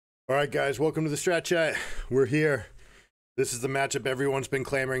All right, guys, welcome to the Strat Chat. We're here. This is the matchup everyone's been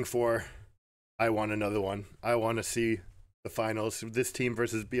clamoring for. I want another one. I want to see the finals. This team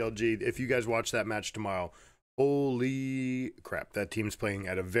versus BLG. If you guys watch that match tomorrow, holy crap, that team's playing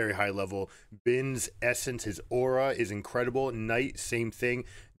at a very high level. Bin's essence, his aura is incredible. Knight, same thing.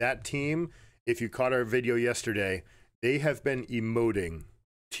 That team, if you caught our video yesterday, they have been emoting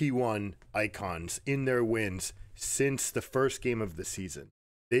T1 icons in their wins since the first game of the season.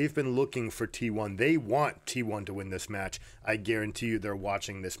 They've been looking for T1. They want T1 to win this match. I guarantee you they're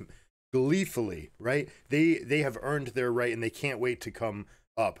watching this gleefully, right? They have earned their right, and they can't wait to come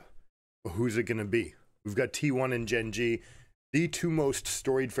up. But who's it going to be? We've got T1 and GenG, the two most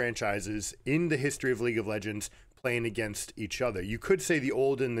storied franchises in the history of League of Legends, playing against each other. You could say the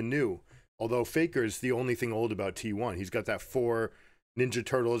old and the new, although Faker's the only thing old about T1. He's got that 4 Ninja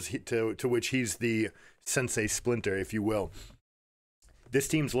Turtles to which he's the Sensei Splinter, if you will. This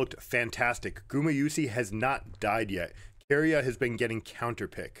team's looked fantastic. Gumayusi has not died yet. Keria has been getting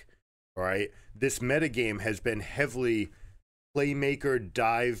counterpick. All right. This metagame has been heavily playmaker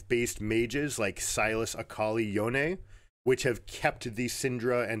dive-based mages like Silas, Akali, Yone, which have kept the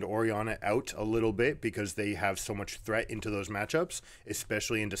Syndra and Orianna out a little bit because they have so much threat into those matchups,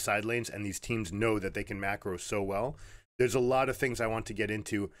 especially into side lanes, and these teams know that they can macro so well. There's a lot of things I want to get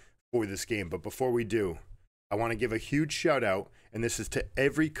into for this game, but before we do, I want to give a huge shout out, and this is to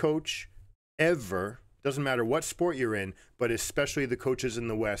every coach ever, doesn't matter what sport you're in, but especially the coaches in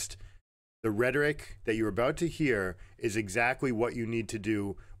the West. The rhetoric that you're about to hear is exactly what you need to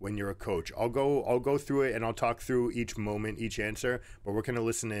do when you're a coach. I'll go through it and I'll talk through each moment, each answer, but we're going to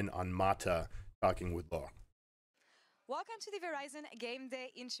listen in on Mata talking with Law. Welcome to the Verizon Game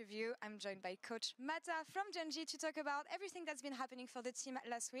Day interview. I'm joined by Coach Mata from GenG to talk about everything that's been happening for the team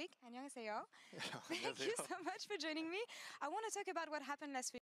last week. 안녕하세요. Thank you so much for joining me. I want to talk about what happened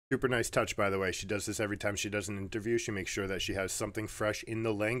last week. Super nice touch, by the way. She does this every time she does an interview. She makes sure that she has something fresh in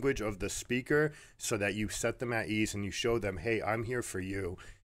the language of the speaker so that you set them at ease and you show them, hey, I'm here for you.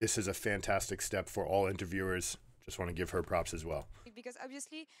 This is a fantastic step for all interviewers. Just want to give her props as well. Because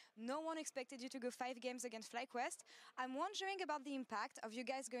obviously, no one expected you to go 5 games against FlyQuest. I'm wondering about the impact of you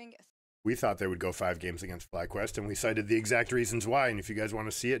guys going... We thought they would go 5 games against FlyQuest, and we cited the exact reasons why. And if you guys want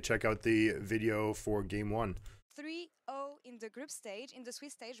to see it, check out the video for Game 1. 3-0 in the group stage, in the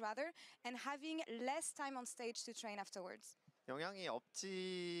Swiss stage rather, and having less time on stage to train afterwards. I mean,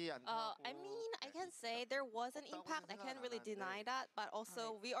 I can say there was an impact. I can't really deny that, but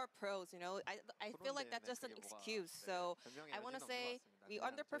also we are pros, you know. I feel like that's just an excuse. So I want to say we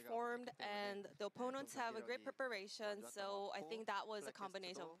underperformed and the opponents have a great preparation. So I think that was a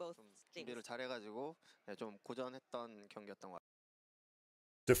combination of both things.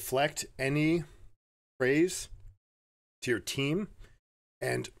 Deflect any praise to your team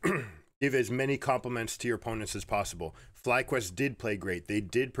and give as many compliments to your opponents as possible. FlyQuest did play great. They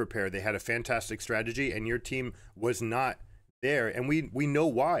did prepare. They had a fantastic strategy, and your team was not there. And we know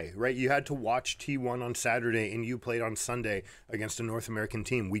why, right? You had to watch T1 on Saturday, and you played on Sunday against a North American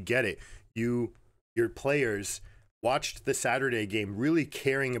team. We get it. Your players watched the Saturday game really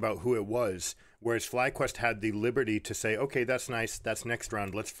caring about who it was, whereas FlyQuest had the liberty to say, okay, that's nice. That's next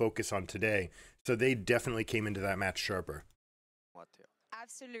round. Let's focus on today. So they definitely came into that match sharper.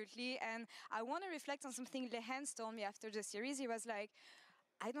 Absolutely, and I want to reflect on something Lehans told me after the series. He was like,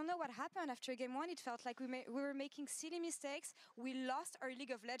 I don't know what happened after game 1. It felt like we were making silly mistakes. We lost our League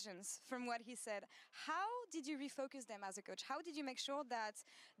of Legends, from what he said. How did you refocus them as a coach? How did you make sure that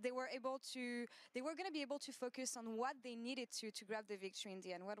they were going to be able to focus on what they needed to grab the victory in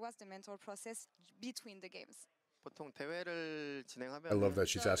the end? What was the mental process between the games? I love that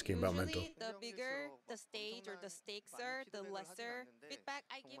she's asking about mental. The bigger the stage or the stakes are, the lesser feedback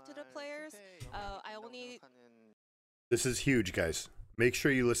I give to the players. This is huge, guys. Make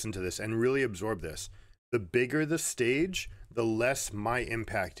sure you listen to this and really absorb this. The bigger the stage, the less my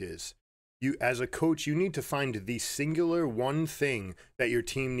impact is. You, as a coach, you need to find the singular one thing that your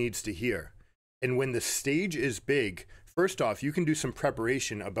team needs to hear. And when the stage is big, first off, you can do some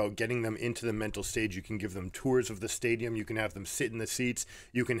preparation about getting them into the mental stage. You can give them tours of the stadium. You can have them sit in the seats.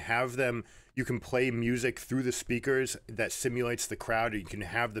 You can play music through the speakers that simulates the crowd. You can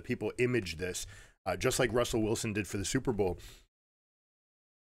have the people image this, just like Russell Wilson did for the Super Bowl.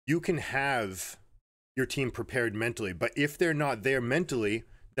 You can have your team prepared mentally, but if they're not there mentally,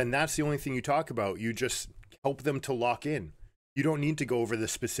 then that's the only thing you talk about. You just help them to lock in. You don't need to go over the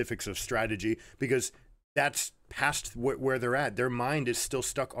specifics of strategy because that's past where they're at. Their mind is still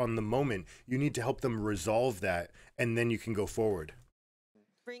stuck on the moment. You need to help them resolve that, and then you can go forward.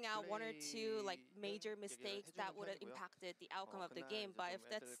 bring out one or two like major mistakes that would have impacted the outcome of the game. But if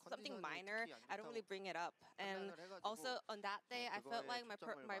that's something minor, I don't really bring it up. And also on that day, I felt like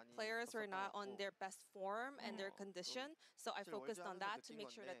my players were not on their best form and their condition. So I focused on that to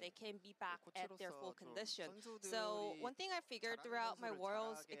make sure that they can be back at their full condition. So one thing I figured throughout my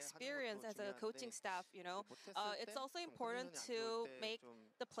Worlds experience as a coaching staff, it's also important to make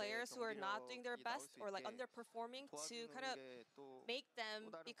the players who are not doing their best or like underperforming to kind of make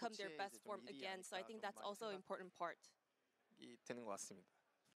them become their best form again. So I think that's also an important part.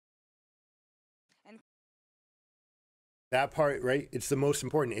 That part, right? It's the most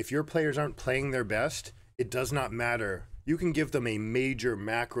important. If your players aren't playing their best, it does not matter. You can give them a major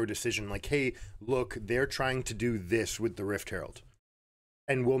macro decision like, hey, look, they're trying to do this with the Rift Herald,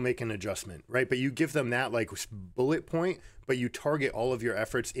 and we'll make an adjustment, right? But you give them that like bullet point, but you target all of your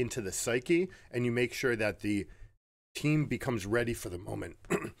efforts into the psyche, and you make sure that the team becomes ready for the moment.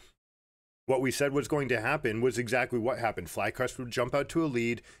 What we said was going to happen was exactly what happened. FlyQuest would jump out to a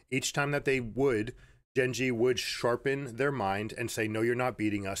lead. Each time that they would, GenG would sharpen their mind and say, no, you're not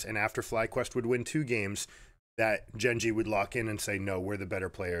beating us. And after FlyQuest would win 2 games, that GenG would lock in and say, no, we're the better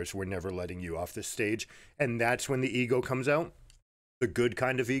players. We're never letting you off this stage. And that's when the ego comes out. The good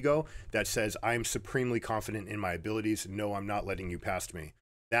kind of ego that says, I'm supremely confident in my abilities. No, I'm not letting you past me.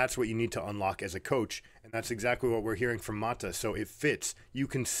 That's what you need to unlock as a coach. And that's exactly what we're hearing from Mata. So it fits. You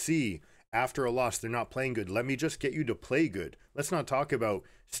can see after a loss, they're not playing good. Let me just get you to play good. Let's not talk about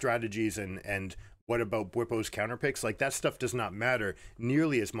strategies and what about Bwipo's counterpicks? Like, that stuff does not matter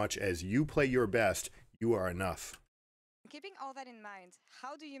nearly as much as you play your best. You are enough. Keeping all that in mind,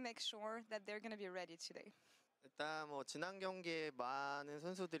 how do you make sure that they're going to be ready today?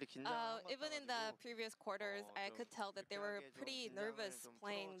 Even in the previous quarters, I could tell that they were pretty nervous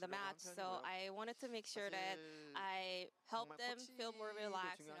playing the match. So I wanted to make sure that I helped them feel more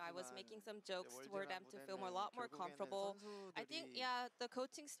relaxed. I was making some jokes for them to feel a lot more comfortable. I think, yeah, the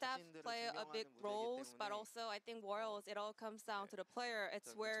coaching staff play a big role, but also I think Worlds, it all comes down to the player.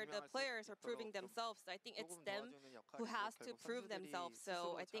 It's where the players are proving themselves. So I think it's them who has to prove themselves.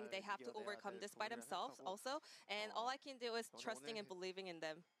 So I think they have to overcome this by themselves also. And all I can do is trusting and believing in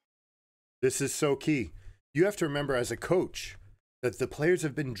them. This is so key. You have to remember as a coach that the players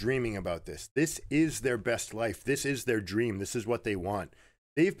have been dreaming about this. This is their best life. This is their dream. This is what they want.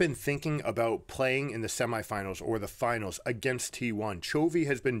 They've been thinking about playing in the semifinals or the finals against T1. Chovy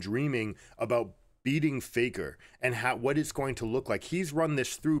has been dreaming about beating Faker and what it's going to look like. He's run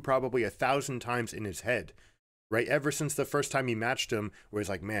this through probably 1,000 times in his head, right? Ever since the first time he matched him, where he's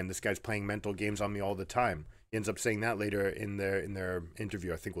like, man, this guy's playing mental games on me all the time. He ends up saying that later in their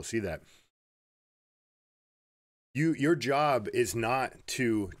interview. I think we'll see that. Your job is not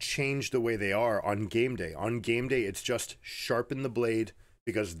to change the way they are on game day. On game day, it's just sharpen the blade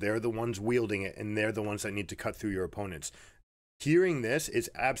because they're the ones wielding it and they're the ones that need to cut through your opponents. Hearing this is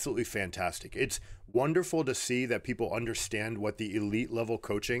absolutely fantastic. It's wonderful to see that people understand what the elite level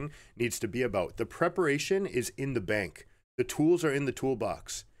coaching needs to be about. The preparation is in the bank. The tools are in the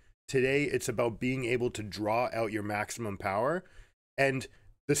toolbox. Today, it's about being able to draw out your maximum power. And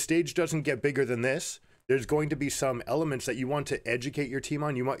the stage doesn't get bigger than this. There's going to be some elements that you want to educate your team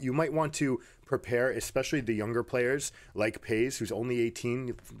on. You might want to prepare, especially the younger players like Pays, who's only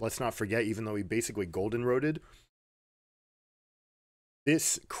 18. Let's not forget, even though he basically golden roaded.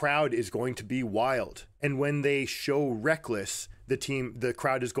 This crowd is going to be wild. And when they show Reckless, the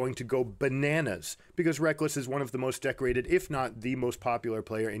crowd is going to go bananas because Reckless is one of the most decorated, if not the most popular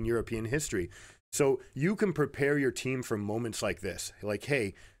player in European history. So you can prepare your team for moments like this. Like,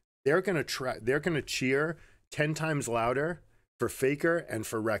 hey, they're going to cheer 10 times louder for Faker and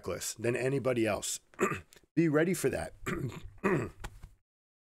for Reckless than anybody else. Be ready for that.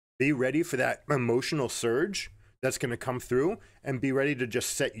 Be ready for that emotional surge that's going to come through, and be ready to just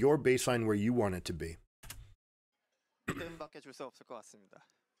set your baseline where you want it to be.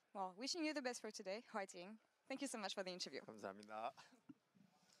 Well, wishing you the best for today, Hwaiting. Thank you so much for the interview.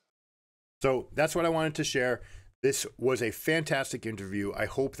 So that's what I wanted to share. This was a fantastic interview. I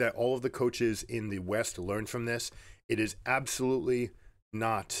hope that all of the coaches in the West learned from this. It is absolutely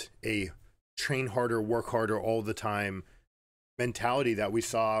not a train harder, work harder all the time mentality that we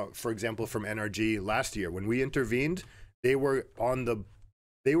saw, for example, from NRG last year. When we intervened, they were on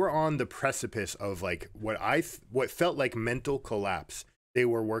the precipice of like what felt like mental collapse. They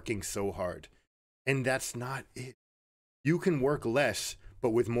were working so hard. And that's not it. You can work less,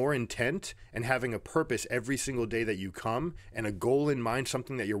 but with more intent and having a purpose every single day that you come and a goal in mind,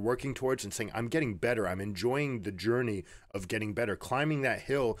 something that you're working towards and saying, I'm getting better. I'm enjoying the journey of getting better, climbing that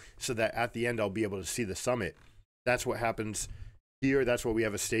hill so that at the end I'll be able to see the summit. That's what happens here. That's what we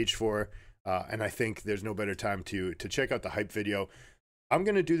have a stage for. And I think there's no better time to check out the hype video. I'm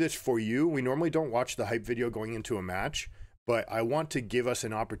going to do this for you. We normally don't watch the hype video going into a match, but I want to give us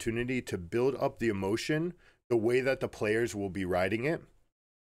an opportunity to build up the emotion the way that the players will be riding it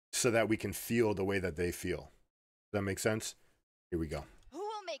so that we can feel the way that they feel. Does that make sense? Here we go. Who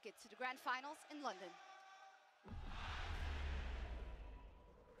will make it to the grand finals in London?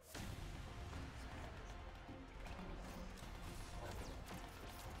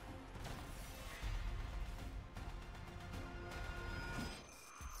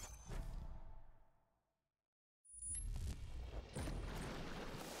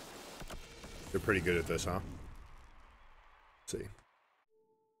 They're pretty good at this, huh? Let's see.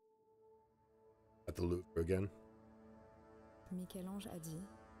 At the Louvre again. Michel-Ange a dit: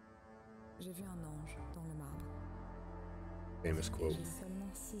 j'ai vu un ange dans le marbre. Famous quote. J'ai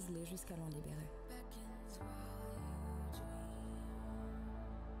seulement ciselé jusqu'à l'en libérer.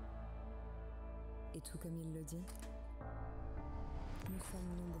 Et tout comme il le dit, nous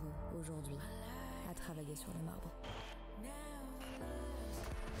sommes nombreux aujourd'hui à travailler sur le marbre.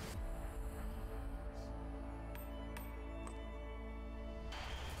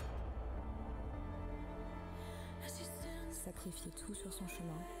 Sacrifier tout sur son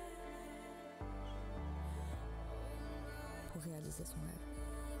chemin pour réaliser son rêve.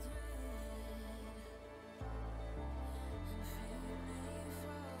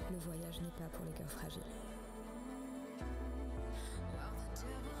 Le voyage n'est pas pour les cœurs fragiles.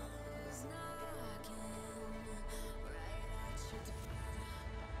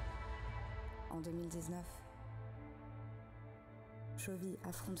 En 2019, Chovy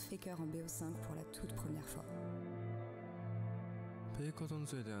affronte Faker en BO5 pour la toute première fois. 페이커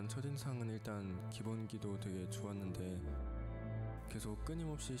선수에 대한 첫인상은 일단 기본기도 되게 좋았는데 계속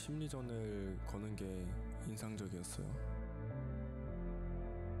끊임없이 심리전을 거는 게 인상적이었어요.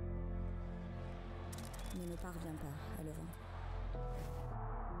 Mais ne parvient pas à le vaincre.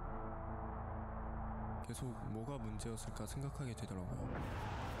 계속 뭐가 문제였을까 생각하게 되더라고요.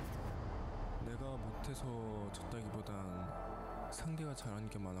 내가 못해서 졌다기보단 상대가 잘하는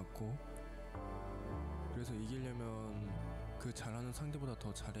게 많았고 그래서 이기려면 그 잘하는 상대보다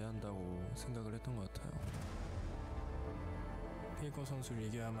더 잘해야 한다고 생각을 했던 것 같아요. 페이커 선수를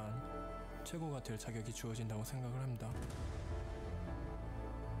이겨야만 최고가 될 자격이 주어진다고 생각을 합니다.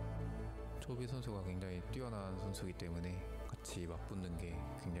 초비 선수가 굉장히 뛰어난 선수이기 때문에 같이 맞붙는 게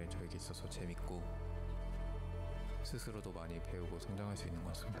굉장히 저에게 있어서 재밌고 스스로도 많이 배우고 성장할 수 있는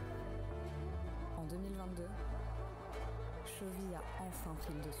것 같습니다. En 2022, Chovy a enfin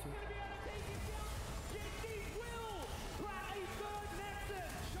pris le dessus.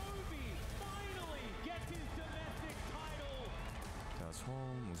 제가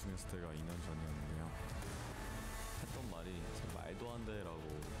처음 우승했을 때가 2년 전이었는데요. 했던 말이 말도 안 돼라고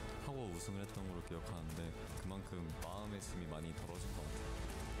하고 우승을 했던 걸로 기억하는데 그만큼 마음의 숨이 많이 덜어진 것 같아요.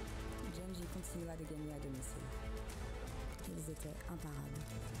 GenG continua de gagner à domicile. Ils étaient imparables.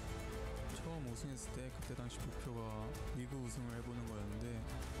 처음 우승했을 때 그때 당시 목표가 리그 우승을 해보는 거였는데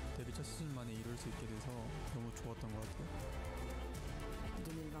데뷔 첫 시즌 만에 이룰 수 있게 돼서 너무 좋았던 것 같아요.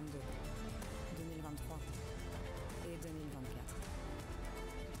 2022, 2023 et 2024.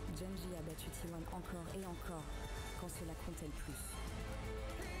 GenG a battu T1 encore et encore quand cela comptait le plus.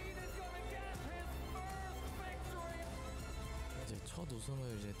 이제 첫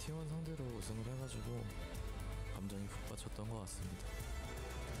우승을 이제 T1 상대로 우승을 해가지고 감정이 훅 받쳤던 것 같습니다.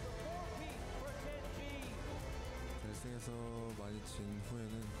 결승에서 많이 진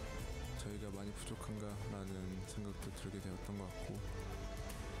후에는 저희가 많이 부족한가라는 생각도 들게 되었던 것 같고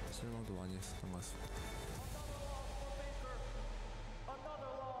실망도 많이 했었던 것 같습니다.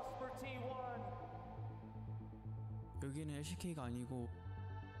 여기는 LCK가 아니고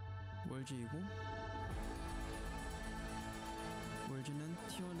월즈이고 월즈는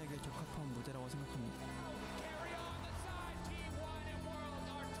T1에게 적합한 무대라고 생각합니다.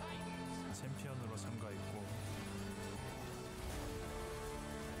 챔피언으로 참가했고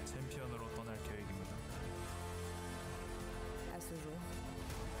챔피언으로 떠날 계획입니다. À ce jour,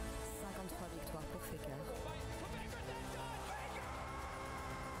 53 victoires pour Faker.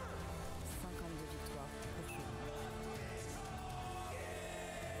 52 victoires pour Chovy.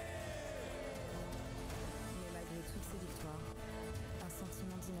 Mais malgré toutes ces victoires, un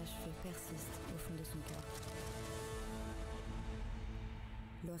sentiment d'inachevé persiste au fond de son cœur.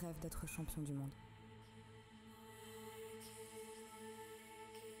 Le rêve d'être champion du monde.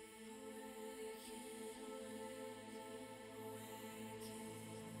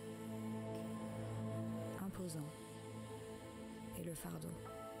 Imposant et le fardeau.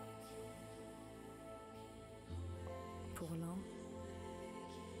 Pour l'un,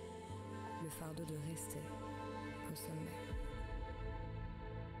 fardeau de rester au sommet.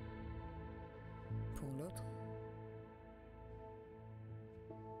 Pour l'autre,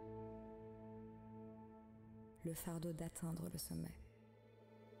 le fardeau d'atteindre le sommet.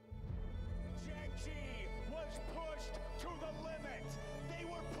 GenG was pushed to the limit. They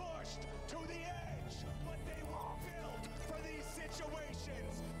were pushed to the edge, but they were built for these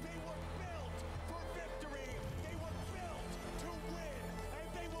situations. They were built for victory. They were built to win, and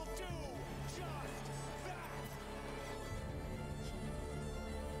they will do just that.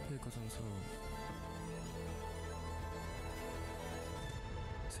 페이커 선수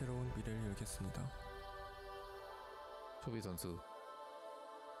새로운 미래를 열겠습니다. 초비 선수,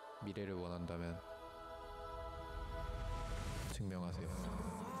 미래를 원한다면 증명하세요.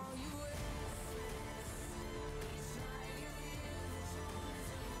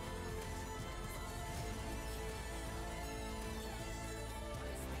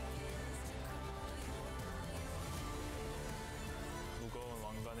 무거운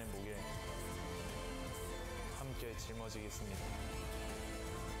왕관의 목에 함께 짊어지겠습니다.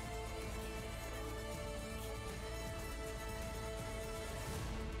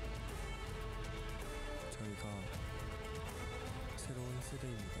 저희가 새로운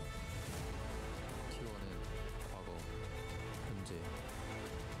세대입니다. T1은 과거, 현재,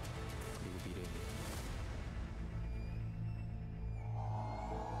 그리고 미래입니다.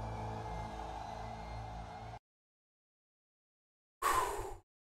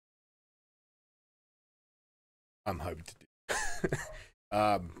 I'm hyped to do.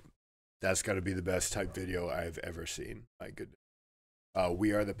 That's got to be the best type video I've ever seen. My goodness.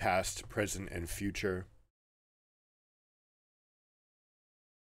 We are the past, present, and future.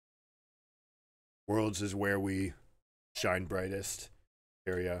 Worlds is where we shine brightest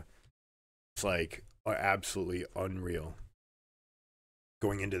area. It's like absolutely unreal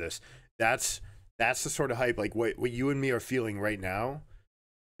going into this. That's the sort of hype, like what you and me are feeling right now.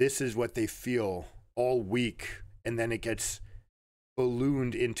 This is what they feel all week, and then it gets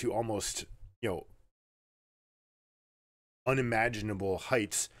ballooned into almost, unimaginable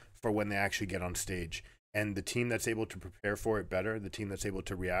heights for when they actually get on stage. And the team that's able to prepare for it better, the team that's able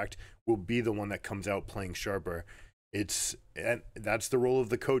to react, will be the one that comes out playing sharper. And that's the role of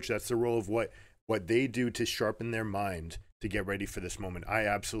the coach. That's the role of what they do to sharpen their mind to get ready for this moment. I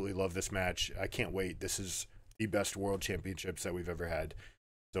absolutely love this match. I can't wait. This is the best World Championships that we've ever had.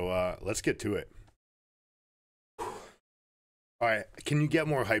 So let's get to it. All right, can you get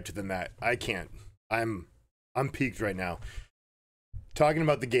more hyped than that? I can't. I'm peaked right now. Talking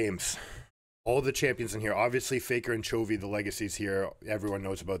about the games. All the champions in here. Obviously, Faker and Chovy, the legacies here. Everyone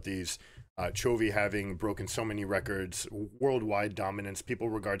knows about these. Chovy having broken so many records, worldwide dominance. People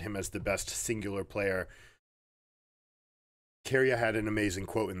regard him as the best singular player. Keria had an amazing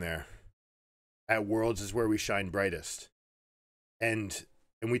quote in there. At Worlds is where we shine brightest. And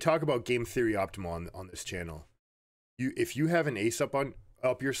we talk about game theory optimal on this channel. If you have an ace up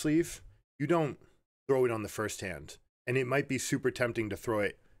your sleeve, you don't throw it on the first hand. And it might be super tempting to throw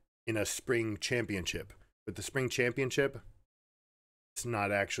it in a spring championship, but the spring championship, it's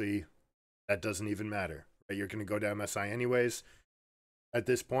not actually, that doesn't even matter, right? You're going to go to MSI anyways. At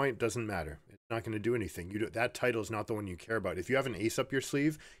this point, doesn't matter. It's not going to do anything. That title is not the one you care about. If you have an ace up your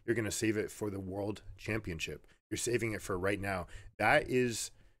sleeve, you're going to save it for the World Championship. You're saving it for right now. That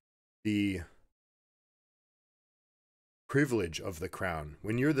is the privilege of the crown.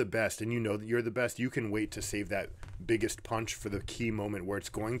 When you're the best and you know that you're the best, you can wait to save that biggest punch for the key moment where it's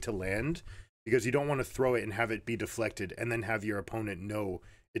going to land, because you don't want to throw it and have it be deflected and then have your opponent know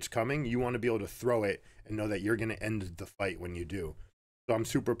it's coming. You want to be able to throw it and know that you're going to end the fight when you do. So I'm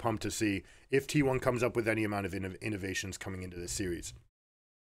super pumped to see if T1 comes up with any amount of innovations coming into this series.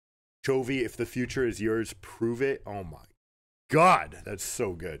 Chovy, if the future is yours, prove it. Oh my God, that's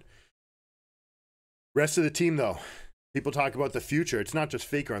so good. Rest of the team though. People talk about the future. It's not just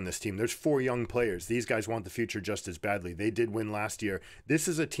Faker on this team. There's 4 young players. These guys want the future just as badly. They did win last year. This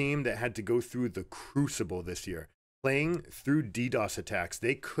is a team that had to go through the crucible this year, playing through DDoS attacks.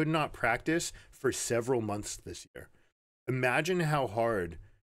 They could not practice for several months this year. Imagine how hard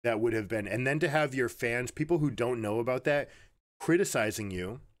that would have been. And then to have your fans, people who don't know about that, criticizing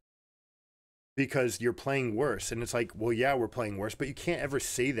you because you're playing worse. And it's like, well, yeah, we're playing worse, but you can't ever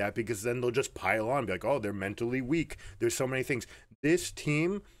say that, because then they'll just pile on, be like, oh, they're mentally weak. There's so many things. This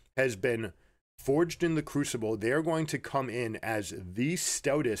team has been forged in the crucible. They're going to come in as the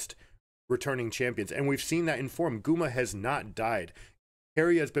stoutest returning champions. And we've seen that in form. Guma has not died.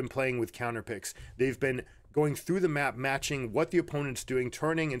 Keria has been playing with counter picks. They've been going through the map, matching what the opponent's doing,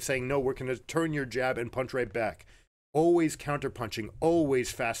 turning and saying, no, we're going to turn your jab and punch right back. Always counter punching,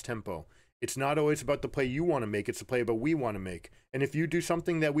 always fast tempo. It's not always about the play you want to make. It's the play about we want to make. And if you do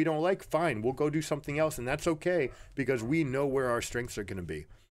something that we don't like, fine, we'll go do something else. And that's okay because we know where our strengths are going to be.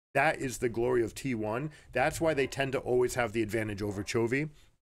 That is the glory of T1. That's why they tend to always have the advantage over Chovy.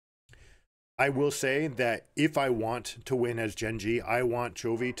 I will say that if I want to win as GenG, I want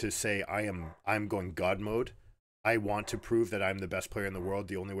Chovy to say I'm going God mode. I want to prove that I'm the best player in the world.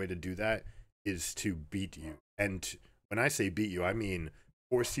 The only way to do that is to beat you. And when I say beat you, I mean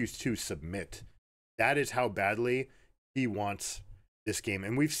force you to submit. That is how badly he wants this game.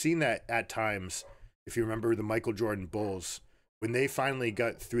 And we've seen that at times. If you remember the Michael Jordan Bulls, when they finally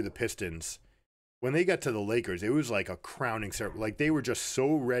got through the Pistons, when they got to the Lakers, it was like a crowning ceremony. Like they were just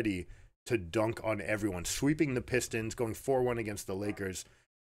so ready to dunk on everyone, sweeping the Pistons, going 4-1 against the Lakers,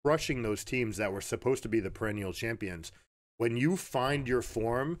 crushing those teams that were supposed to be the perennial champions. When you find your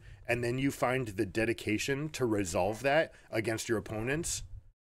form and then you find the dedication to resolve that against your opponents,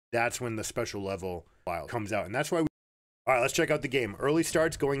 that's when the special level comes out. And that's why all right, let's check out the game. Early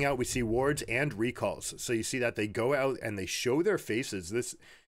starts going out, we see wards and recalls. So you see that they go out and they show their faces. This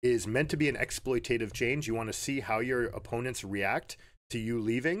is meant to be an exploitative change. You want to see how your opponents react to you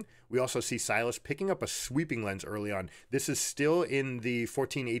leaving. We also see Silas picking up a sweeping lens early on. This is still in the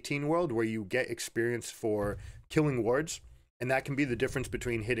 14-18 world where you get experience for killing wards. And that can be the difference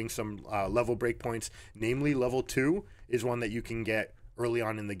between hitting some level breakpoints. Namely, level 2 is one that you can get early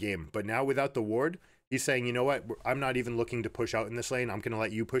on in the game. But now without the ward, he's saying, you know what, I'm not even looking to push out in this lane. I'm going to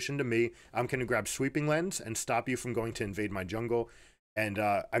let you push into me. I'm going to grab sweeping lens and stop you from going to invade my jungle. And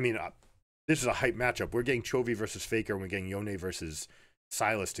I mean, this is a hype matchup. We're getting Chovy versus Faker, and we're getting Yone versus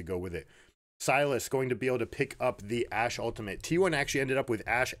Silas to go with it. Silas going to be able to pick up the Ashe ultimate. T1 actually ended up with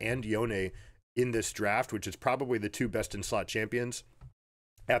Ashe and Yone in this draft, which is probably the two best in slot champions.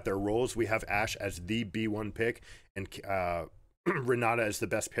 At their roles, we have Ashe as the B1 pick, and Renata is the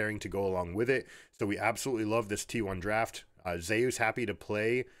best pairing to go along with it. So we absolutely love this T1 draft. Zeus happy to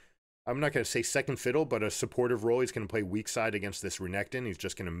play, I'm not going to say second fiddle, but a supportive role. He's going to play weak side against this Renekton. He's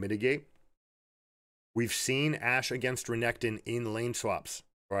just going to mitigate. We've seen Ashe against Renekton in lane swaps,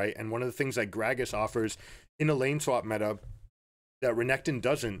 right? And one of the things that Gragas offers in a lane swap meta that Renekton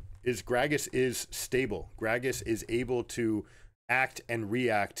doesn't is Gragas is stable. Gragas is able to act and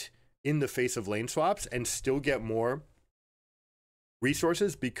react in the face of lane swaps and still get more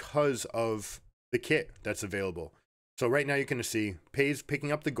resources because of the kit that's available. So right now you're going to see Pays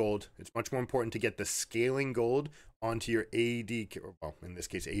picking up the gold. It's much more important to get the scaling gold onto your AD, well, in this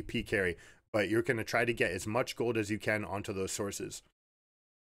case, AP carry. But you're going to try to get as much gold as you can onto those sources.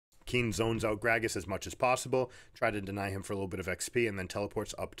 Keen zones out Gragas as much as possible. Try to deny him for a little bit of XP and then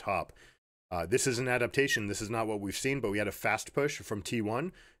teleports up top. This is an adaptation. This is not what we've seen, but we had a fast push from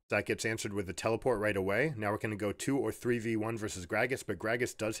T1. That gets answered with a teleport right away. Now we're going to go 2 or 3v1 versus Gragas, but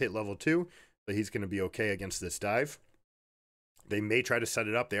Gragas does hit level 2, so he's going to be okay against this dive. They may try to set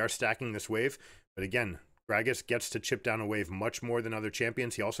it up. They are stacking this wave, but again, Gragas gets to chip down a wave much more than other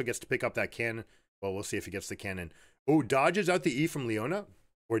champions. He also gets to pick up that cannon. Well, we'll see if he gets the cannon. Oh, dodges out the E from Leona?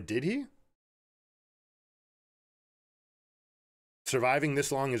 Or did he? Surviving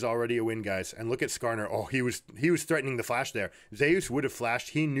this long is already a win, guys. And look at Skarner. Oh, he was threatening the flash there. Zeus would have flashed.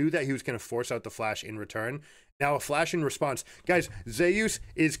 He knew that he was going to force out the flash in return. Now a flash in response. Guys, Zeus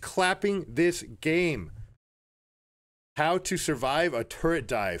is clapping this game. How to survive a turret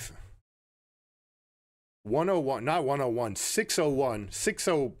dive. 101, not 101, 601,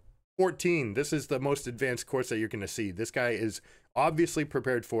 6014. This is the most advanced course that you're going to see. This guy is obviously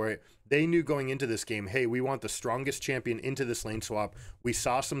prepared for it. They knew going into this game, hey, we want the strongest champion into this lane swap. We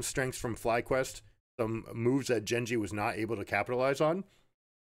saw some strengths from FlyQuest, some moves that GenG was not able to capitalize on.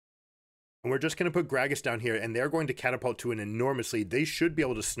 And we're just going to put Gragas down here, and they're going to catapult to an enormous lead. They should be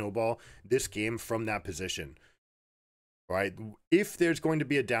able to snowball this game from that position. All right, if there's going to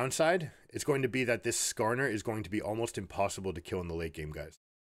be a downside, it's going to be that this Skarner is going to be almost impossible to kill in the late game, guys.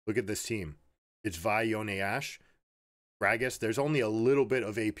 Look at this team. It's Vi, Yone, Ashe. Gragas, there's only a little bit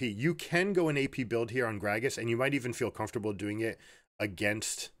of AP. You can go an AP build here on Gragas, and you might even feel comfortable doing it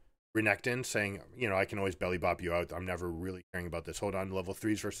against Renekton, saying, you know, I can always belly bop you out. I'm never really caring about this. Hold on, level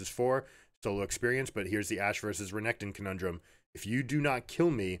 3s versus 4, solo experience, but here's the Ashe versus Renekton conundrum. If you do not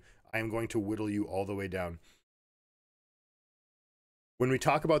kill me, I am going to whittle you all the way down. When we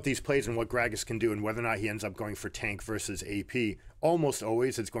talk about these plays and what Gragas can do and whether or not he ends up going for tank versus AP, almost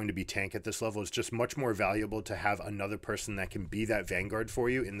always it's going to be tank at this level. It's just much more valuable to have another person that can be that vanguard for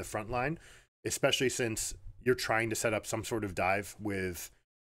you in the front line, especially since you're trying to set up some sort of dive with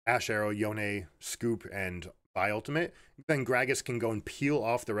Ashe Arrow, Yone, Scoop, and Vi ultimate. Then Gragas can go and peel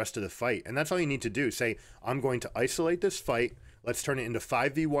off the rest of the fight. And that's all you need to do. Say, I'm going to isolate this fight. Let's turn it into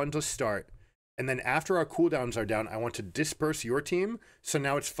 5v1 to start. And then after our cooldowns are down, I want to disperse your team. So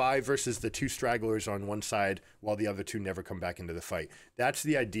now it's 5 versus the 2 stragglers on one side while the other 2 never come back into the fight. That's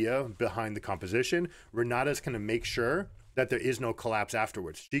the idea behind the composition. Renata's going to make sure that there is no collapse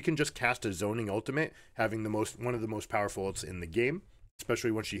afterwards. She can just cast a zoning ultimate, having one of the most powerful ults in the game,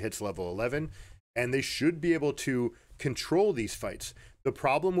 especially when she hits level 11. And they should be able to control these fights. The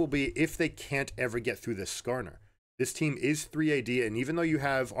problem will be if they can't ever get through this Skarner. This team is 3 AD, and even though you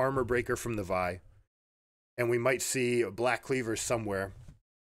have Armor Breaker from the Vi, and we might see Black Cleavers somewhere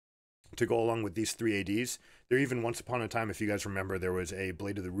to go along with these 3 ADs, there even once upon a time, if you guys remember, there was a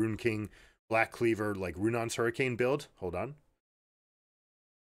Blade of the Rune King, Black Cleaver, like Runon's Hurricane build. Hold on.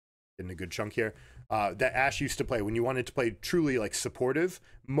 Getting a good chunk here. That Ashe used to play when you wanted to play truly like supportive.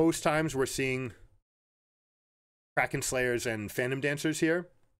 Most times we're seeing Kraken Slayers and Phantom Dancers here,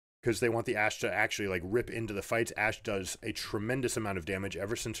 because they want the Ashe to actually like rip into the fights. Ashe does a tremendous amount of damage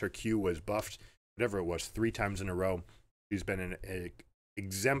ever since her Q was buffed, whatever it was, 3 times in a row. She's been an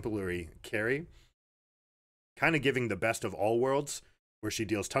exemplary carry, kind of giving the best of all worlds, where she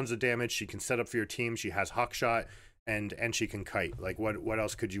deals tons of damage. She can set up for your team. She has Hawkshot, and she can kite. Like what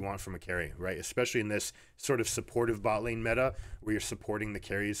else could you want from a carry, right? Especially in this sort of supportive bot lane meta where you're supporting the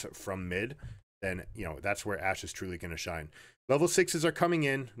carries from mid. Then, you know, that's where Ashe is truly going to shine. Level 6s are coming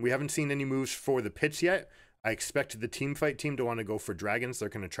in. We haven't seen any moves for the pits yet. I expect the teamfight team to want to go for dragons. They're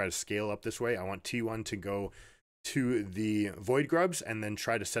going to try to scale up this way. I want T1 to go to the Void Grubs and then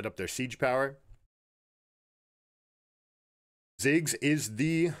try to set up their siege power. Ziggs is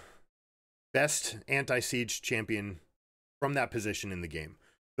the best anti-siege champion from that position in the game.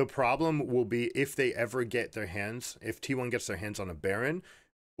 The problem will be if they ever get their hands, if T1 gets their hands on a Baron,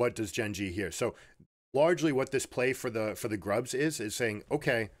 what does GenG here? So largely what this play for the Grubs is saying,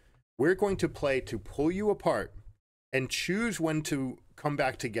 okay, we're going to play to pull you apart and choose when to come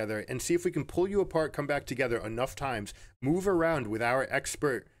back together and see if we can pull you apart, come back together enough times, move around with our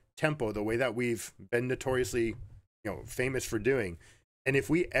expert tempo, the way that we've been notoriously, you know, famous for doing. And if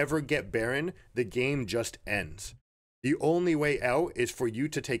we ever get Baron, the game just ends. The only way out is for you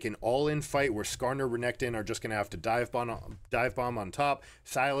to take an all-in fight where Skarner, Renekton are just going to have to dive bomb on top.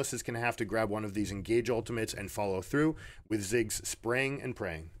 Sylas is going to have to grab one of these engage ultimates and follow through with Ziggs spraying and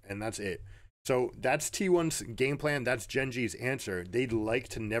praying. And that's it. So that's T1's game plan. That's GenG's answer. They'd like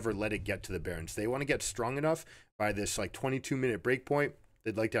to never let it get to the Barons. They want to get strong enough by this like 22-minute breakpoint.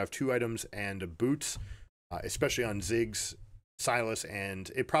 They'd like to have 2 items and boots, especially on Ziggs, Sylas,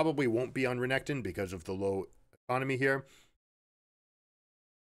 and it probably won't be on Renekton because of the low economy here.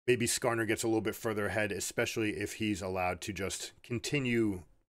 Maybe Skarner gets a little bit further ahead, especially if he's allowed to just continue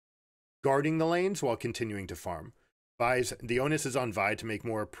guarding the lanes while continuing to farm. The onus is on Vi to make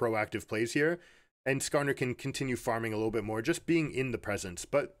more proactive plays here, and Skarner can continue farming a little bit more, just being in the presence.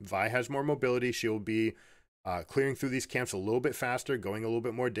 But Vi has more mobility. She'll be clearing through these camps a little bit faster, going a little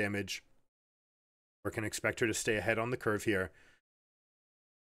bit more damage. We can expect her to stay ahead on the curve here.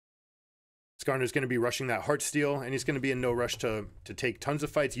 Skarner's going to be rushing that Heartsteel, and he's going to be in no rush to take tons of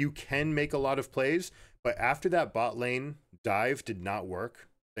fights. You can make a lot of plays, but after that bot lane dive did not work,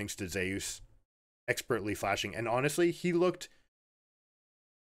 thanks to Zeus expertly flashing. And honestly, he looked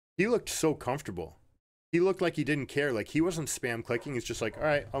so comfortable. He looked like he didn't care. Like, he wasn't spam clicking. He's just like, all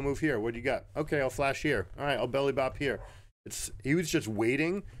right, I'll move here. What do you got? Okay, I'll flash here. All right, I'll belly bop here. He was just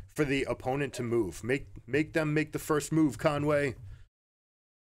waiting for the opponent to move. Make them make the first move, Conway.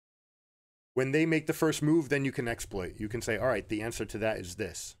 When they make the first move, then you can exploit. You can say, all right, the answer to that is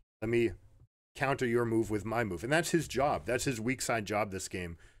this. Let me counter your move with my move. And that's his job. That's his weak side job this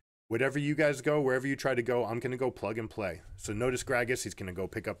game. Whatever you guys go, wherever you try to go, I'm going to go plug and play. So notice Gragas, he's going to go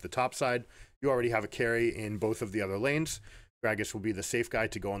pick up the top side. You already have a carry in both of the other lanes. Gragas will be the safe guy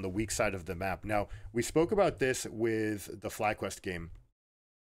to go on the weak side of the map. Now, we spoke about this with the FlyQuest game.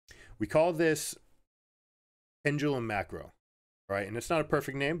 We call this Pendulum Macro. Right, and it's not a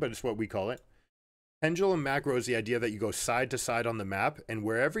perfect name, but it's what we call it. Pendulum macro is the idea that you go side to side on the map, and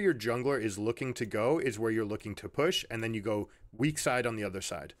wherever your jungler is looking to go is where you're looking to push, and then you go weak side on the other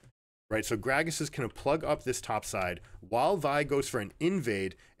side. Right, so Gragas is going to plug up this top side while Vi goes for an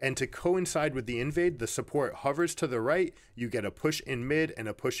invade, and to coincide with the invade, the support hovers to the right. You get a push in mid and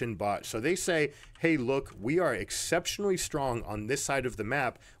a push in bot. So they say, hey, look, we are exceptionally strong on this side of the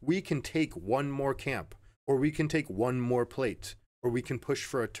map. We can take one more camp, or we can take one more plate, or we can push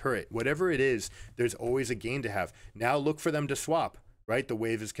for a turret. Whatever it is, there's always a gain to have. Now look for them to swap, right? The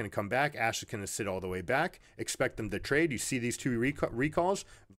wave is going to come back. Ashe is going to sit all the way back. Expect them to trade. You see these 2 recalls.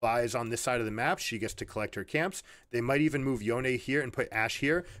 buys on this side of the map. She gets to collect her camps. They might even move Yone here and put Ashe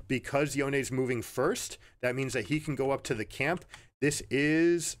here. Because Yone's moving first, that means that he can go up to the camp. This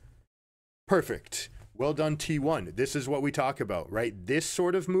is perfect. Well done, T1. This is what we talk about, right? This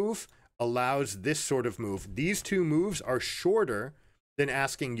sort of move allows this sort of move. These two moves are shorter than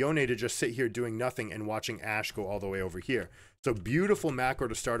asking Yone to just sit here doing nothing and watching Ashe go all the way over here. So beautiful macro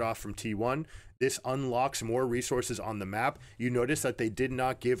to start off from T1. This unlocks more resources on the map. You notice that they did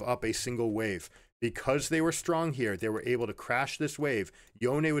not give up a single wave. Because they were strong here, they were able to crash this wave.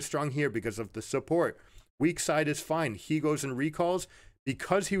 Yone was strong here because of the support. Weak side is fine. He goes and recalls.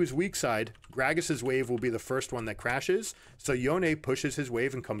 Because he was weak side, Gragas's wave will be the first one that crashes. So Yone pushes his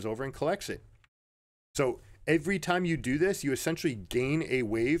wave and comes over and collects it. So every time you do this, you essentially gain a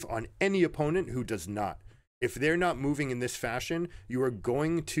wave on any opponent who does not. If they're not moving in this fashion, you are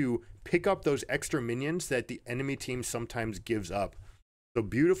going to pick up those extra minions that the enemy team sometimes gives up. So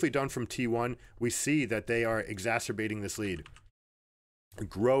beautifully done from T1. We see that they are exacerbating this lead.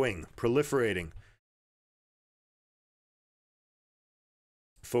 Growing, proliferating.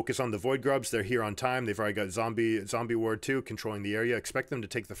 Focus on the Void Grubs. They're here on time. They've already got Zombie Ward 2 controlling the area. Expect them to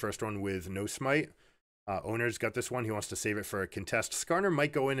take the first one with no smite. Owner's got this one. He wants to save it for a contest. Skarner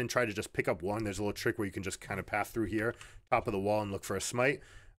might go in and try to just pick up one. There's a little trick where you can just kind of pass through here, top of the wall, and look for a smite.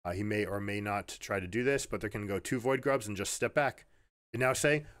 He may or may not try to do this, but they're going to go 2 Void Grubs and just step back. And now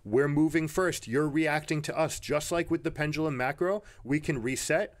say, we're moving first. You're reacting to us. Just like with the Pendulum macro, we can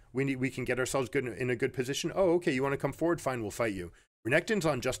reset. We can get ourselves in a good position. Oh, okay, you want to come forward? Fine, we'll fight you. Renekton's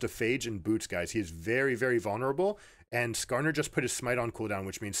on just a Phage and boots, guys. He is very, very vulnerable. And Skarner just put his smite on cooldown,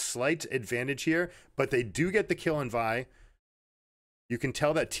 which means slight advantage here. But they do get the kill on Vi. You can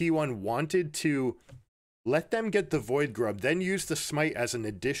tell that T1 wanted to let them get the Void Grub, then use the smite as an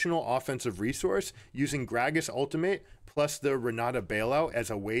additional offensive resource, using Gragas ultimate plus the Renata bailout as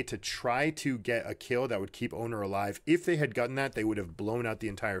a way to try to get a kill that would keep Owner alive. If they had gotten that, they would have blown out the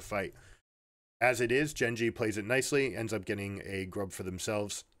entire fight. As it is, GenG plays it nicely, ends up getting a grub for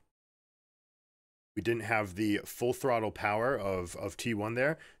themselves. We didn't have the full throttle power of T1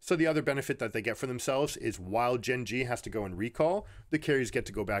 there. So the other benefit that they get for themselves is while GenG has to go and recall, the carries get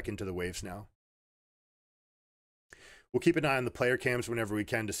to go back into the waves now. We'll keep an eye on the player cams whenever we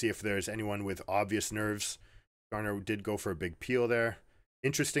can to see if there's anyone with obvious nerves. Skarner did go for a big peel there.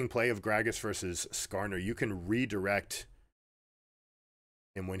 Interesting play of Gragas versus Skarner. You can redirect.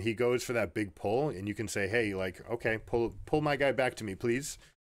 And when he goes for that big pull, and you can say, hey, like, okay, pull my guy back to me, please.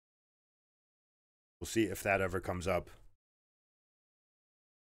 We'll see if that ever comes up.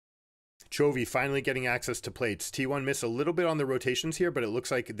 Chovy finally getting access to plates. T1 missed a little bit on the rotations here, but it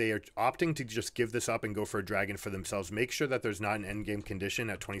looks like they are opting to just give this up and go for a dragon for themselves. Make sure that there's not an endgame condition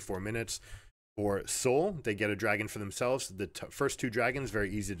at 24 minutes. For Soul, they get a dragon for themselves. The first 2 dragons,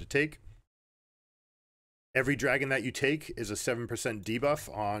 very easy to take. Every dragon that you take is a 7% debuff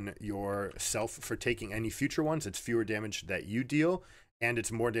on yourself for taking any future ones. It's fewer damage that you deal, and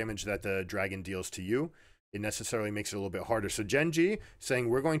it's more damage that the dragon deals to you. It necessarily makes it a little bit harder. So GenG saying,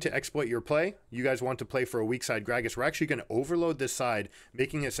 we're going to exploit your play. You guys want to play for a weak side Gragas. We're actually going to overload this side,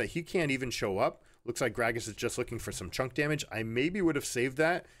 making it so he can't even show up. Looks like Gragas is just looking for some chunk damage. I maybe would have saved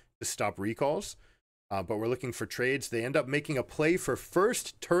that to stop recalls, but we're looking for trades. They end up making a play for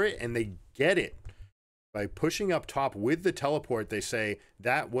first turret, and they get it. By pushing up top with the teleport, they say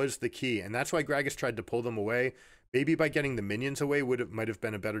that was the key. And that's why Gragas tried to pull them away. Maybe by getting the minions away might have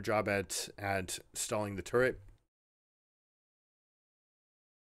been a better job at stalling the turret.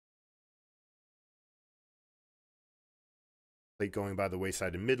 Late going by the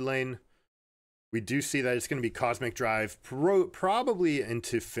wayside in mid lane. We do see that it's going to be Cosmic Drive, probably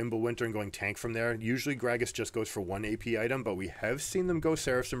into Fimbulwinter and going tank from there. Usually Gragas just goes for 1 AP item, but we have seen them go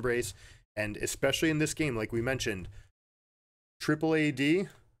Seraph's Embrace. And especially in this game, like we mentioned, triple AD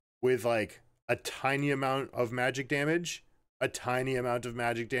with like a tiny amount of magic damage,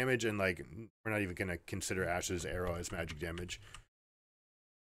 and like we're not even going to consider Ashe's arrow as magic damage.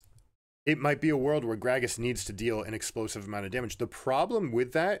 It might be a world where Gragas needs to deal an explosive amount of damage. The problem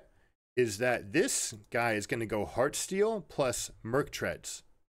with that is that this guy is going to go Heartsteel plus Merc Treads.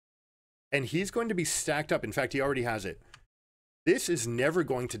 And he's going to be stacked up. In fact, he already has it. This is never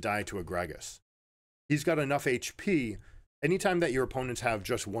going to die to a Gragas. He's got enough HP. Anytime that your opponents have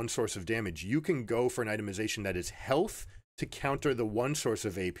just one source of damage, you can go for an itemization that is health to counter the one source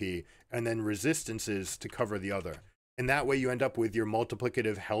of AP, and then resistances to cover the other. And that way you end up with your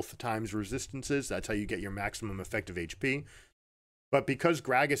multiplicative health times resistances. That's how you get your maximum effective HP. But because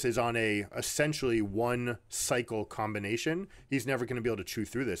Gragas is on a essentially one cycle combination, he's never going to be able to chew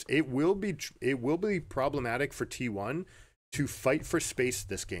through this. It will be problematic for T1 to fight for space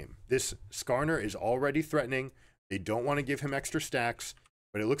this game. This Skarner is already threatening. They don't want to give him extra stacks,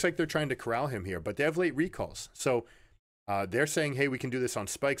 but it looks like they're trying to corral him here. But they have late recalls. So they're saying, hey, we can do this on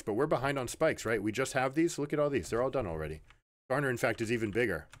spikes, but we're behind on spikes, right? We just have these. Look at all these. They're all done already. Skarner, in fact, is even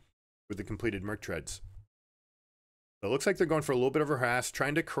bigger with the completed Merc Treads. So it looks like they're going for a little bit of a harass,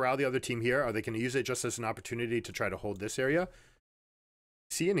 trying to corral the other team here. Are they going to use it just as an opportunity to try to hold this area?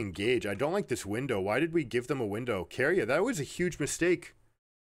 See and engage. I don't like this window. Why did we give them a window? Carrier, that was a huge mistake.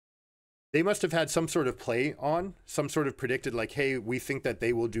 They must have had some sort of play on, some sort of predicted like, hey, we think that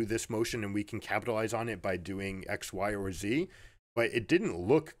they will do this motion and we can capitalize on it by doing X, Y, or Z. But it didn't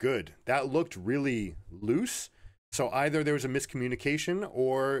look good. That looked really loose. So either there was a miscommunication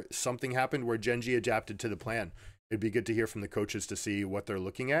or something happened where GenG adapted to the plan. It'd be good to hear from the coaches to see what they're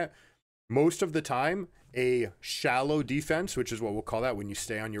looking at. Most of the time, a shallow defense, which is what we'll call that when you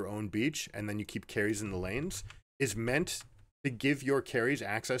stay on your own beach and then you keep carries in the lanes, is meant to give your carries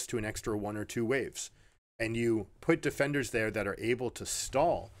access to an extra 1 or 2 waves. And you put defenders there that are able to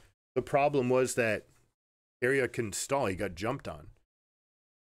stall. The problem was that Area couldn't stall. He got jumped on.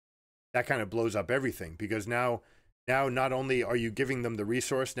 That kind of blows up everything because now not only are you giving them the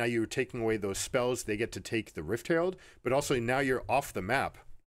resource, now you're taking away those spells. They get to take the Rift Herald, but also now you're off the map.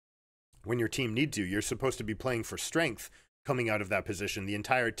 When your team needs you, you're supposed to be playing for strength coming out of that position. The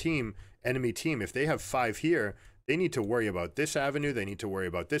entire team, enemy team, if they have 5 here, they need to worry about this avenue. They need to worry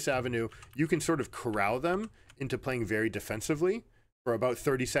about this avenue. You can sort of corral them into playing very defensively for about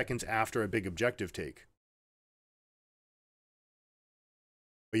 30 seconds after a big objective take.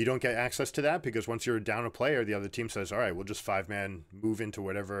 But you don't get access to that because once you're down a player, the other team says, all right, we'll just 5-man move into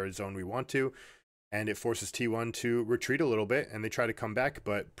whatever zone we want to. And it forces T1 to retreat a little bit, and they try to come back.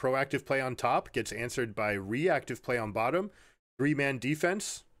 But proactive play on top gets answered by reactive play on bottom. 3-man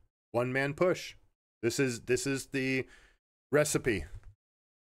defense, 1-man push. This is the recipe.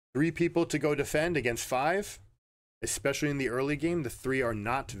 3 people to go defend against 5, especially in the early game. The 3 are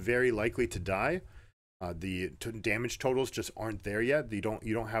not very likely to die. The damage totals just aren't there yet. You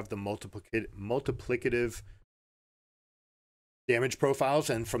don't have the multiplicative damage profiles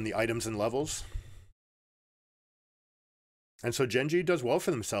and from the items and levels. And so GenG does well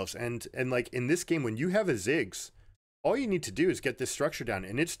for themselves. And like in this game, when you have a Ziggs, all you need to do is get this structure down,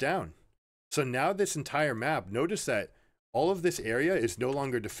 and it's down. So now this entire map, notice that all of this area is no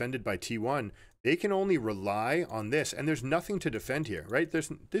longer defended by T1. They can only rely on this, and there's nothing to defend here, right?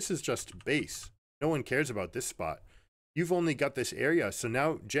 This is just base. No one cares about this spot. You've only got this area. So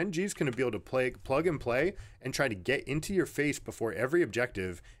now GenG's going to be able to plug and play and try to get into your face before every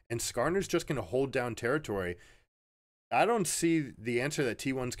objective, and Skarner's just going to hold down territory. I don't see the answer that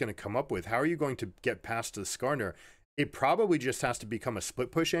T1's going to come up with. How are you going to get past the Skarner? It probably just has to become a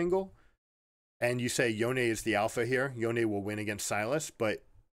split push angle. And you say Yone is the alpha here. Yone will win against Silas, but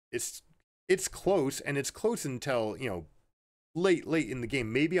it's close, and it's close until, you know, late in the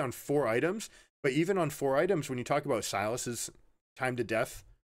game, maybe on 4 items. But even on 4 items, when you talk about Silas's time to death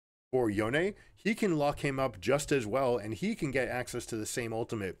for Yone, he can lock him up just as well, and he can get access to the same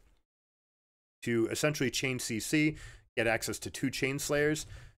ultimate to essentially chain CC, get access to 2 chain slayers.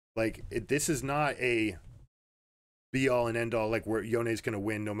 Like, this is not a be-all and end-all, like where Yone's going to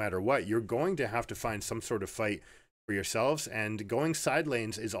win no matter what. You're going to have to find some sort of fight for yourselves, and going side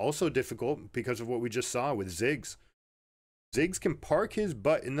lanes is also difficult because of what we just saw with Ziggs. Ziggs can park his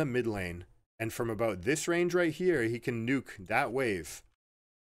butt in the mid lane, and from about this range right here, he can nuke that wave.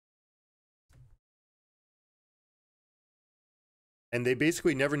 And they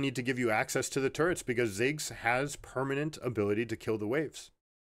basically never need to give you access to the turrets because Ziggs has permanent ability to kill the waves.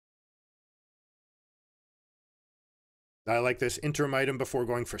 I like this interim item before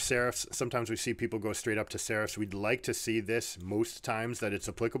going for Seraphs. Sometimes we see people go straight up to Seraphs. We'd like to see this most times that it's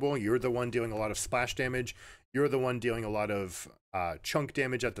applicable. You're the one dealing a lot of splash damage. You're the one dealing a lot of chunk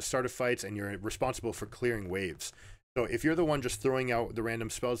damage at the start of fights, and you're responsible for clearing waves. So if you're the one just throwing out the random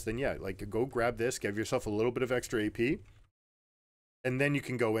spells, then yeah, like go grab this, give yourself a little bit of extra AP, and then you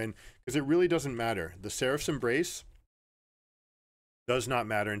can go in, because it really doesn't matter. The Seraph's Embrace does not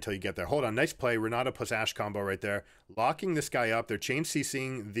matter until you get there. Hold on, nice play. Renata plus Ashe combo right there. Locking this guy up. They're chain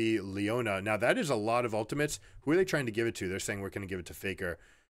CCing the Leona. Now that is a lot of ultimates. Who are they trying to give it to? They're saying we're going to give it to Faker.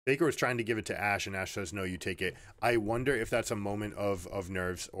 Faker was trying to give it to Ashe, and Ashe says, no, you take it. I wonder if that's a moment of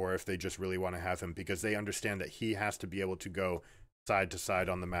nerves, or if they just really want to have him, because they understand that he has to be able to go side to side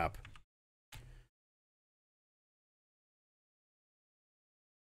on the map.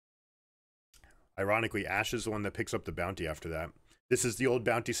 Ironically, Ashe is the one that picks up the bounty after that. This is the old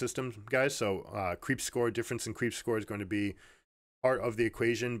bounty system, guys. So creep score, difference in creep score is going to be part of the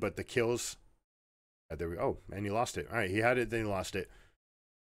equation, but the kills There we go. Oh, and he lost it. All right, he had it, then he lost it.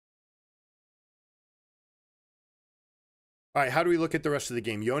 All right, how do we look at the rest of the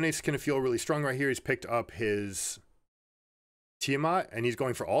game? Yone's going to feel really strong right here. He's picked up his Tiamat, and he's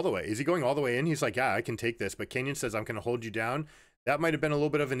going for all the way. Is he going all the way in? He's like, yeah, I can take this. But Kenyon says, I'm going to hold you down. That might have been a little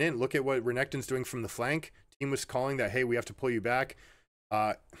bit of an int. Look at what Renekton's doing from the flank. Team was calling that, hey, we have to pull you back.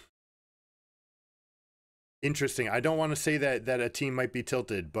 Interesting. I don't want to say that a team might be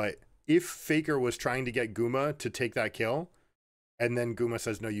tilted, but if Faker was trying to get Guma to take that kill, and then Guma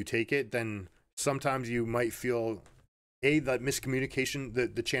says, no, you take it, then sometimes you might feel, A, that miscommunication,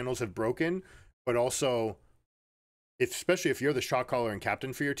 the channels have broken, but also, especially if you're the shot caller and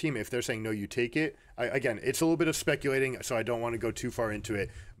captain for your team, if they're saying, no, you take it, again, it's a little bit of speculating, so I don't want to go too far into it,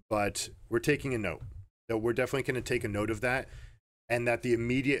 but we're taking a note. So we're definitely going to take a note of that, and that the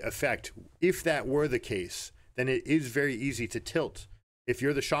immediate effect, if that were the case, then it is very easy to tilt. If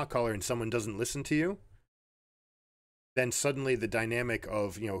you're the shot caller and someone doesn't listen to you, then suddenly the dynamic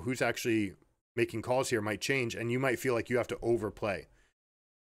of, you know, who's actually making calls here might change, and you might feel like you have to overplay.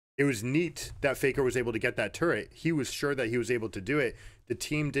 It was neat that Faker was able to get that turret. He was sure that he was able to do it. The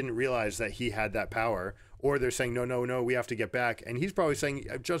team didn't realize that he had that power, or they're saying, no, no, no, we have to get back. And he's probably saying,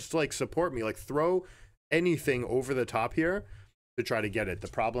 just like support me, like throw anything over the top here to try to get it. The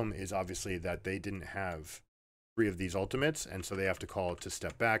problem is obviously that they didn't have 3 of these ultimates, and so they have to call to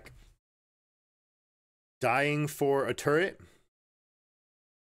step back. Dying for a turret,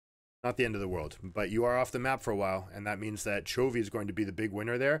 not the end of the world, but you are off the map for a while, and that means that Chovy is going to be the big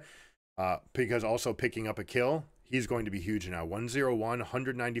winner there, because also picking up a kill, he's going to be huge now. 101,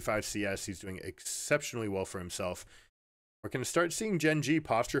 195 CS. He's doing exceptionally well for himself. We're going to start seeing GenG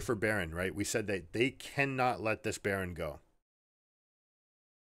posture for Baron, right? We said that they cannot let this Baron go.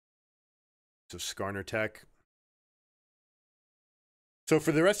 So Skarner Tech. So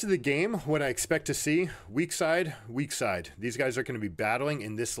for the rest of the game, what I expect to see, weak side, weak side. These guys are going to be battling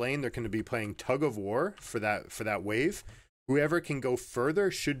in this lane. They're going to be playing tug of war for that wave. Whoever can go further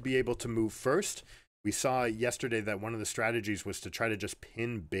should be able to move first. We saw yesterday that one of the strategies was to try to just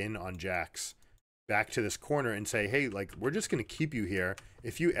pin Bin on Jax back to this corner and say, hey, like, we're just going to keep you here.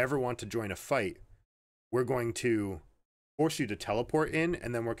 If you ever want to join a fight, we're going to force you to teleport in,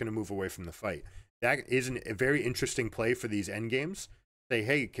 and then we're going to move away from the fight. That is a very interesting play for these end games. Say,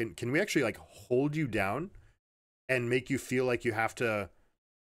 hey, can we actually like hold you down and make you feel like you have to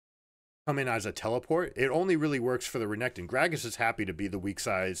come in as a teleport? It only really works for the Renekton. Gragas is happy to be the weak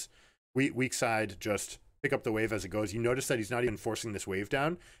side, just pick up the wave as it goes. You notice that he's not even forcing this wave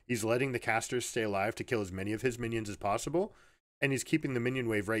down. He's letting the casters stay alive to kill as many of his minions as possible, and he's keeping the minion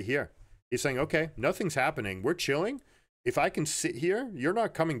wave right here. He's saying, okay, nothing's happening. We're chilling. If I can sit here, you're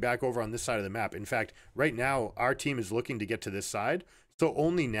not coming back over on this side of the map. In fact, right now, our team is looking to get to this side. So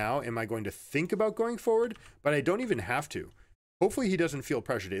only now am I going to think about going forward, but I don't even have to. Hopefully he doesn't feel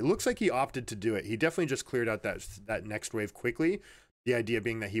pressured. It looks like he opted to do it. He definitely just cleared out that next wave quickly. The idea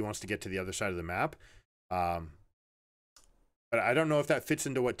being that he wants to get to the other side of the map. But I don't know if that fits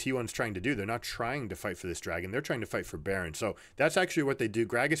into what T1's trying to do. They're not trying to fight for this dragon. They're trying to fight for Baron. So that's actually what they do.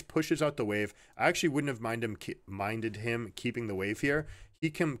 Gragas pushes out the wave. I actually wouldn't have minded him keeping the wave here. He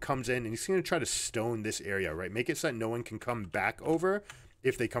comes in and he's going to try to stone this area, right? Make it so that no one can come back over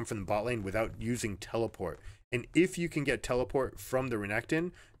if they come from the bot lane without using teleport. And if you can get teleport from the Renekton,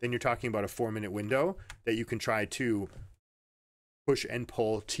 then you're talking about a 4-minute window that you can try to push and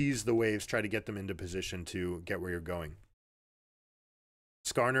pull, tease the waves, try to get them into position to get where you're going.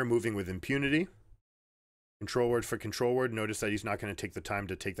 Skarner moving with impunity. Control word for control word. Notice that he's not going to take the time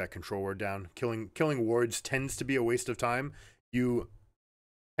to take that control word down. Killing wards tends to be a waste of time. You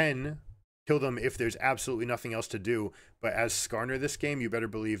can kill them if there's absolutely nothing else to do, but as Skarner this game, you better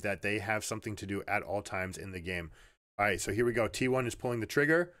believe that they have something to do at all times in the game. All right, so here we go. T1 is pulling the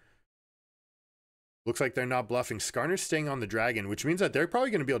trigger. Looks like they're not bluffing. Skarner's staying on the dragon, which means that they're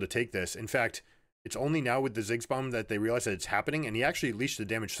probably going to be able to take this. In fact, it's only now with the Ziggs bomb that they realize that it's happening, and he actually leashed the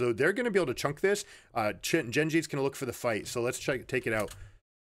damage. So they're going to be able to chunk this. GenG's going to look for the fight, so let's take it out.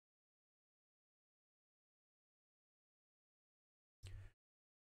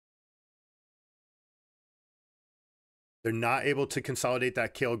 They're not able to consolidate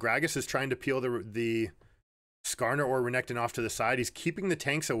that kill. Gragas is trying to peel the Skarner or Renekton off to the side. He's keeping the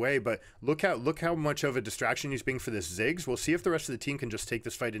tanks away, but look how much of a distraction he's being for this Ziggs. We'll see if the rest of the team can just take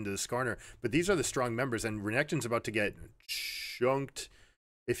this fight into the Skarner. But these are the strong members, and Renekton's about to get chunked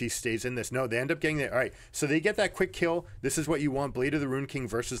if he stays in this. No, they end up getting there. All right, so they get that quick kill. This is what you want. Blade of the Rune King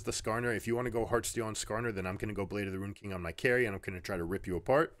versus the Skarner. If you want to go Heartsteel on Skarner, then I'm going to go Blade of the Rune King on my carry, and I'm going to try to rip you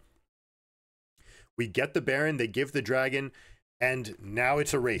apart. We get the Baron, they give the dragon, and now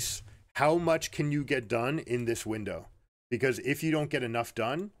it's a race. how much can you get done in this window? Because if you don't get enough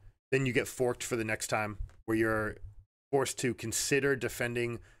done, then you get forked for the next time, where you're forced to consider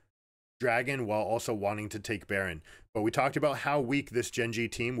defending Dragon while also wanting to take Baron. But we talked about how weak this GenG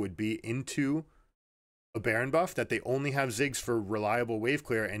team would be into a Baron buff, that they only have Ziggs for reliable wave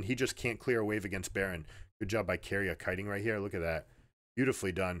clear, and he just can't clear a wave against Baron. Good job by Keria kiting right here. Look at that.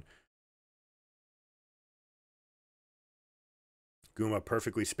 Beautifully done. Guma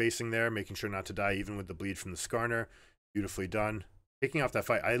perfectly spacing there, making sure not to die even with the bleed from the Skarner. Beautifully done. Taking off that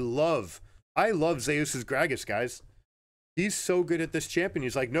fight. I love Zeus's Gragas, guys. He's so good at this champion.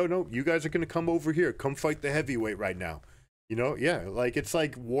 He's like, no, you guys are going to come over here. Come fight the heavyweight right now. You know, yeah, like it's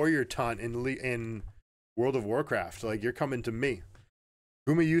like warrior taunt in World of Warcraft. Like, you're coming to me.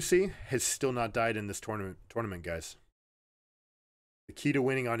 Guma Yusi has still not died in this tournament, guys. The key to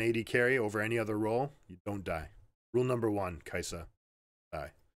winning on AD carry over any other role, you don't die. Rule number 1, Kaisa.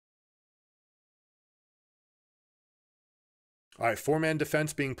 Die. All right, 4-man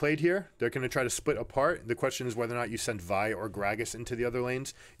defense being played here. They're going to try to split apart. The question is whether or not you send Vi or Gragas into the other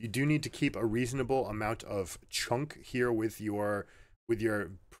lanes. You do need to keep a reasonable amount of chunk here with your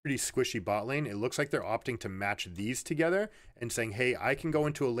pretty squishy bot lane. It looks like they're opting to match these together and saying, hey, I can go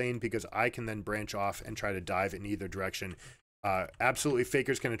into a lane because I can then branch off and try to dive in either direction. Absolutely,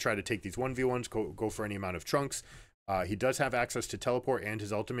 Faker's going to try to take these 1v1s, go for any amount of trunks. He does have access to teleport and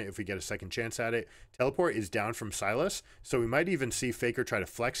his ultimate if we get a second chance at it. Teleport is down from Sylas, so we might even see Faker try to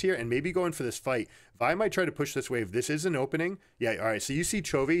flex here and maybe go in for this fight. Vi might try to push this wave. This is an opening. Yeah, all right, so you see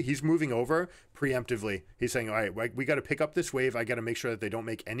Chovy. He's moving over preemptively. He's saying, all right, we got to pick up this wave. I got to make sure that they don't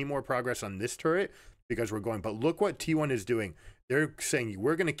make any more progress on this turret because we're going. But look what T1 is doing. They're saying,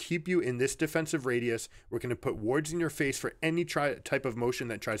 we're going to keep you in this defensive radius. We're going to put wards in your face for any type of motion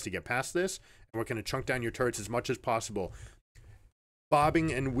that tries to get past this. And we're going to chunk down your turrets as much as possible.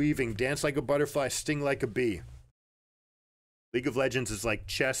 Bobbing and weaving, dance like a butterfly, sting like a bee. League of Legends is like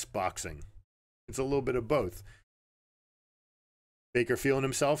chess boxing. It's a little bit of both. Baker feeling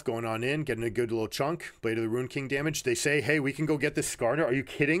himself, going on in, getting a good little chunk. Blade of the Rune King damage. They say, hey, we can go get this Skarner. Are you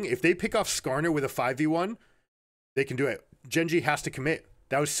kidding? If they pick off Skarner with a 5v1, they can do it. GenG has to commit.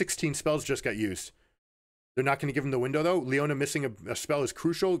 That was 16 spells just got used. They're not going to give him the window, though. Leona missing a spell is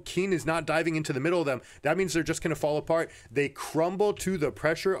crucial. Keen is not diving into the middle of them. That means they're just going to fall apart. They crumble to the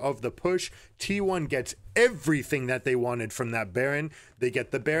pressure of the push. T1 gets everything that they wanted from that Baron. They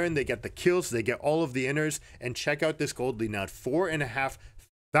get the Baron. They get the kills. They get all of the inners. And check out this gold lead now.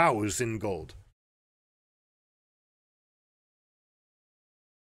 4,500 gold.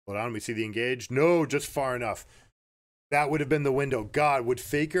 Hold on. We see the engage. No, just far enough. That would have been the window. God, would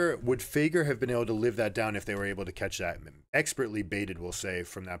Faker have been able to live that down if they were able to catch that? Expertly baited, we'll say,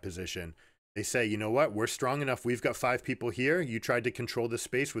 from that position. They say, you know what? We're strong enough. We've got 5 people here. You tried to control the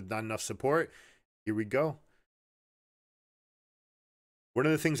space with not enough support. Here we go. One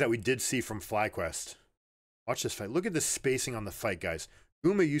of the things that we did see from FlyQuest. Watch this fight. Look at the spacing on the fight, guys.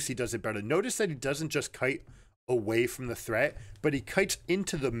 Guma Yusi does it better. Notice that he doesn't just kite away from the threat, but he kites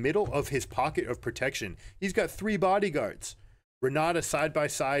into the middle of his pocket of protection. He's got 3 bodyguards. Renata side by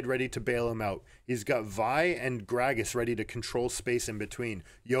side ready to bail him out. He's got Vi and Gragas ready to control space in between.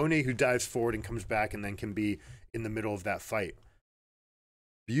 Yone who dives forward and comes back and then can be in the middle of that fight.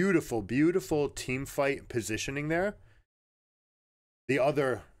 Beautiful, beautiful team fight positioning there. The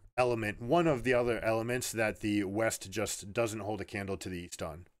other element, one of the other elements that the West just doesn't hold a candle to the East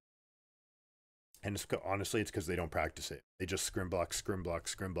on. And honestly, it's because they don't practice it. They just scrim block, scrim block,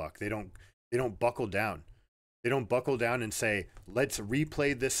 scrim block. They don't buckle down. They don't buckle down and say, let's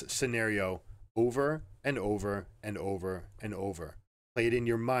replay this scenario over and over and over and over. Play it in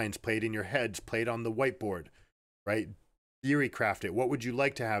your minds, play it in your heads, play it on the whiteboard, right? Theory craft it. What would you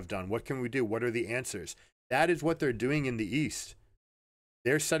like to have done? What can we do? What are the answers? That is what they're doing in the East.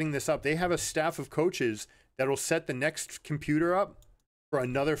 They're setting this up. They have a staff of coaches that will set the next computer up for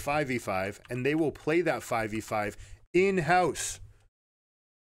another 5v5, and they will play that 5v5 in-house.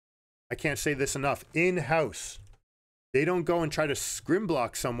 I can't say this enough. In-house. They don't go and try to scrim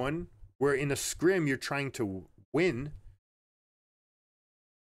block someone, where in a scrim you're trying to win.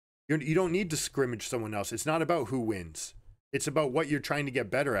 You don't need to scrimmage someone else. It's not about who wins. It's about what you're trying to get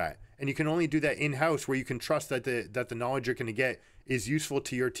better at. And you can only do that in-house where you can trust that the knowledge you're going to get is useful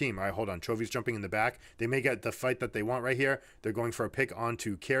to your team. All right, hold on. Chovy's jumping in the back. They may get the fight that they want right here. They're going for a pick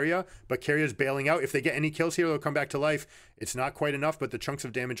onto Keria, but Keria's bailing out. If they get any kills here, they'll come back to life. It's not quite enough, but the chunks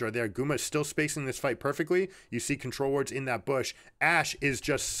of damage are there. Guma is still spacing this fight perfectly. You see control wards in that bush. Ashe is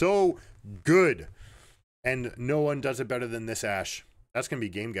just so good, and no one does it better than this Ashe. That's going to be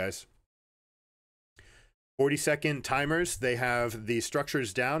game, guys. 40-second timers. They have the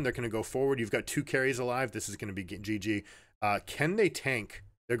structures down. They're going to go forward. You've got 2 carries alive. This is going to be GG. Can they tank?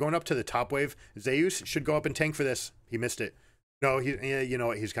 They're going up to the top wave. Zeus should go up and tank for this. He missed it. No, you know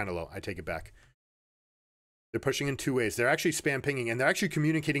what? He's kind of low. I take it back. They're pushing in 2 ways. They're actually spam pinging, and they're actually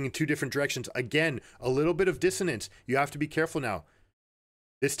communicating in 2 different directions. Again, a little bit of dissonance. You have to be careful now.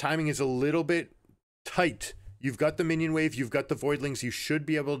 This timing is a little bit tight. You've got the minion wave. You've got the voidlings. You should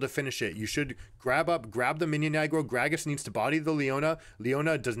be able to finish it. You should grab the minion aggro. Gragas needs to body the Leona.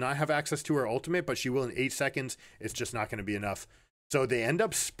 Leona does not have access to her ultimate, but she will in 8 seconds. It's just not going to be enough. So they end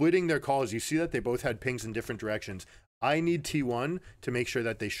up splitting their calls. You see that they both had pings in different directions. I need T1 to make sure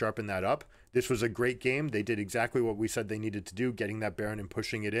that they sharpen that up. This was a great game. They did exactly what we said they needed to do, getting that Baron and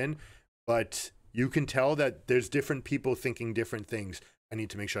pushing it in. But you can tell that there's different people thinking different things. I need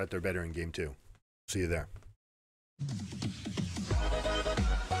to make sure that they're better in game 2. See you there.